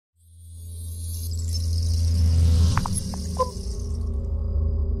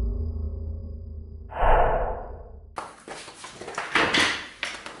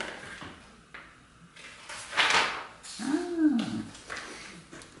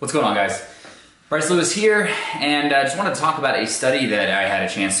What's going on, guys? Bryce here, and I just wanted to talk about a study that I had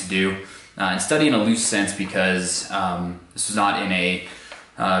a chance to do. And study in a loose sense because this was not in a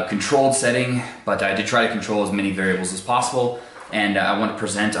controlled setting, but I did try to control as many variables as possible, and I want to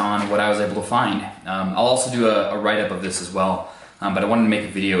present on what I was able to find. I'll also do a write-up of this as well, but I wanted to make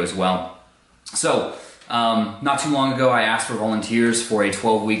a video as well. So, not too long ago I asked for volunteers for a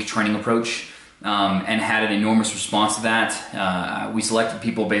 12-week training approach, and had an enormous response to that. We selected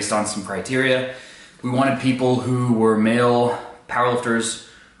people based on some criteria. We wanted people who were male powerlifters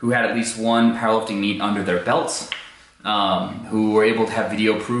who had at least one powerlifting meet under their belts, who were able to have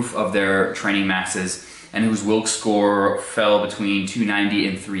video proof of their training maxes, and whose Wilks score fell between 290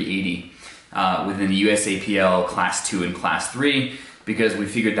 and 380 within the USAPL Class 2 and Class 3, because we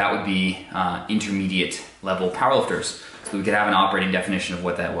figured that would be intermediate level powerlifters, so we could have an operating definition of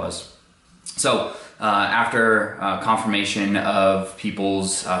what that was. So after confirmation of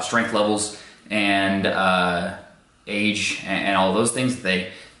people's strength levels and age and all of those things,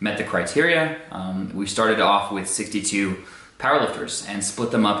 they met the criteria. We started off with 62 powerlifters and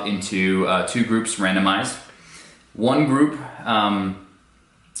split them up into two groups, randomized. One group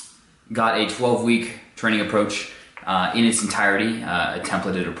got a 12-week training approach in its entirety, a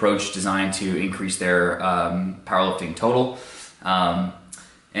templated approach designed to increase their powerlifting total.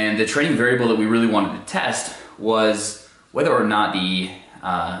 And the training variable that we really wanted to test was whether or not the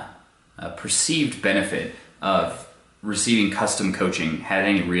perceived benefit of receiving custom coaching had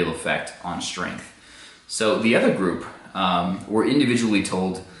any real effect on strength. So the other group were individually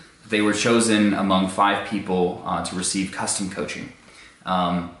told that they were chosen among 5 people to receive custom coaching,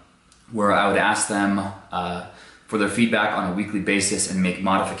 where I would ask them for their feedback on a weekly basis and make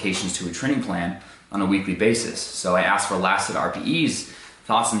modifications to a training plan on a weekly basis. So I asked for lasted RPEs,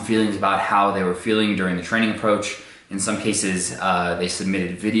 thoughts and feelings about how they were feeling during the training approach. In some cases, they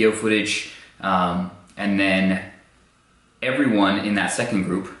submitted video footage, and then everyone in that second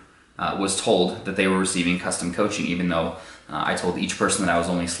group was told that they were receiving custom coaching, even though I told each person that I was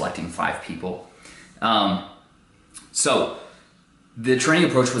only selecting 5 people. So the training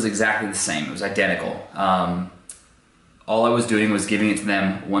approach was exactly the same. It was identical. All I was doing was giving it to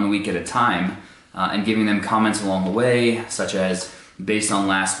them 1 week at a time, and giving them comments along the way, such as, based on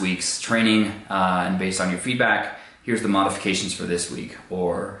last week's training and based on your feedback, here's the modifications for this week.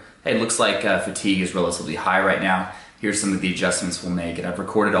 Or, hey, it looks like fatigue is relatively high right now. Here's some of the adjustments we'll make. And I've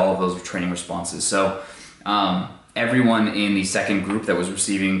recorded all of those training responses. So everyone in the second group that was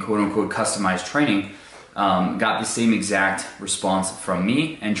receiving quote-unquote customized training got the same exact response from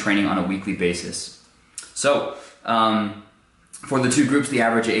me and training on a weekly basis. So for the two groups, the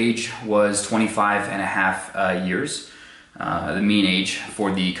average age was 25 and a half years. The mean age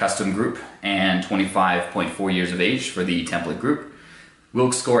for the custom group, and 25.4 years of age for the template group.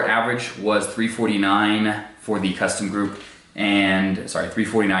 Wilks score average was 349 for the custom group, and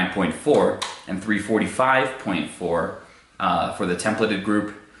 349.4 and 345.4 for the templated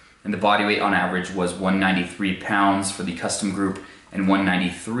group. And the body weight on average was 193 pounds for the custom group and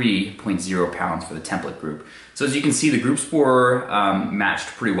 193.0 pounds for the template group. So as you can see, the groups were matched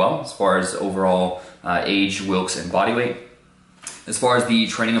pretty well as far as overall age, Wilks, and body weight. As far as the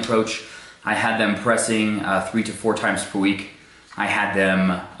training approach, I had them pressing 3 to 4 times per week. I had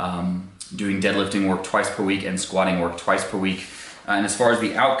them doing deadlifting work twice per week and squatting work twice per week. And as far as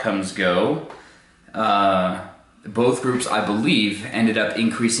the outcomes go, both groups, I believe, ended up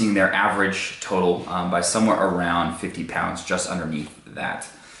increasing their average total by somewhere around 50 pounds, just underneath that.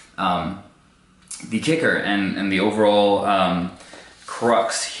 The kicker and the overall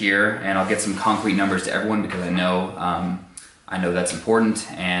crux here, and I'll get some concrete numbers to everyone because I know that's important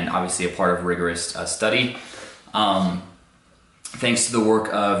and obviously a part of rigorous study. Thanks to the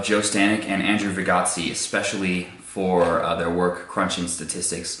work of Joe Stanek and Andrew Vigazzi, especially for their work crunching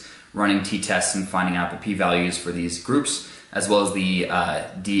statistics, running t-tests and finding out the p-values for these groups, as well as the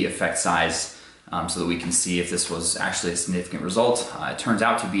D effect size, so that we can see if this was actually a significant result. It turns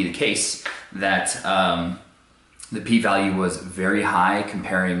out to be the case that the p-value was very high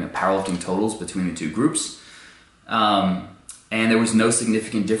comparing powerlifting totals between the two groups, and there was no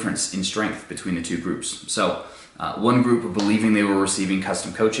significant difference in strength between the two groups. So one group believing they were receiving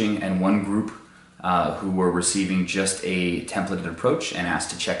custom coaching, and one group who were receiving just a templated approach and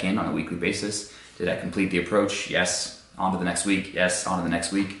asked to check in on a weekly basis. Did I complete the approach? Yes. On to the next week? Yes. On to the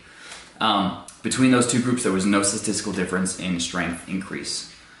next week. Between those two groups, there was no statistical difference in strength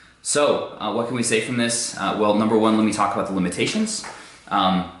increase. So what can we say from this? Well, number one, let me talk about the limitations.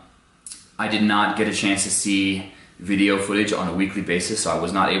 I did not get a chance to see video footage on a weekly basis, so I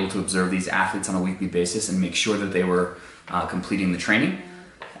was not able to observe these athletes on a weekly basis and make sure that they were completing the training.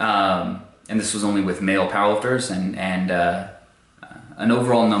 and this was only with male powerlifters, and an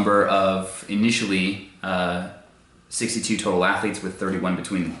overall number of initially 62 total athletes with 31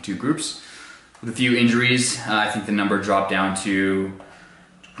 between the two groups. With a few injuries, I think the number dropped down to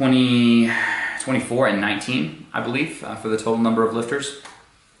 24 and 19, I believe, for the total number of lifters.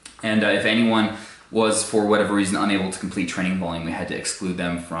 And if anyone was, for whatever reason, unable to complete training volume, we had to exclude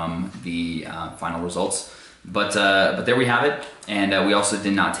them from the final results. But there we have it, and we also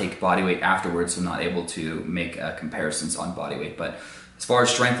did not take body weight afterwards, so not able to make comparisons on body weight. But as far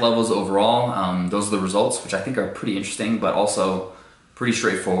as strength levels overall, those are the results, which I think are pretty interesting, but also pretty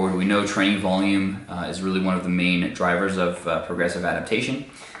straightforward. We know training volume is really one of the main drivers of progressive adaptation,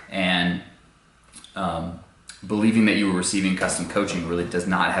 and believing that you were receiving custom coaching really does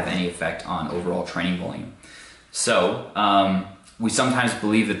not have any effect on overall training volume. So we sometimes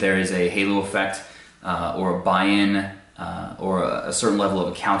believe that there is a halo effect or a buy-in or a certain level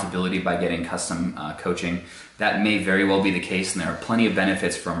of accountability by getting custom coaching. That may very well be the case, and there are plenty of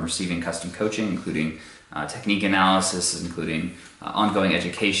benefits from receiving custom coaching, including technique analysis, including ongoing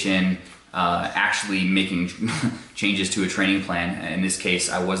education, actually making changes to a training plan. In this case,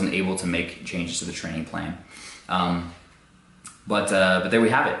 I wasn't able to make changes to the training plan. But there we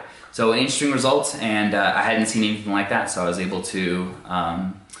have it. So interesting results, and I hadn't seen anything like that, so I was able to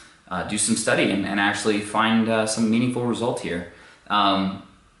do some study and actually find some meaningful result here.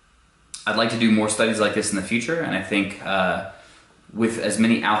 I'd like to do more studies like this in the future, and I think with as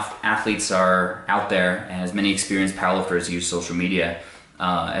many athletes are out there and as many experienced powerlifters use social media,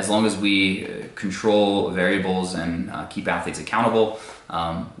 as long as we control variables and keep athletes accountable,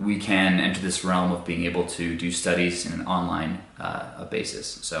 we can enter this realm of being able to do studies in an online basis.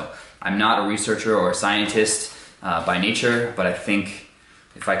 So I'm not a researcher or a scientist by nature, but I think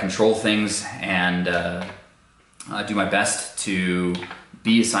if I control things and do my best to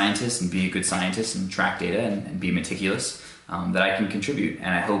be a scientist and be a good scientist and track data and be meticulous, that I can contribute.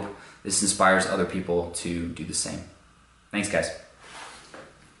 And I hope this inspires other people to do the same. Thanks, guys.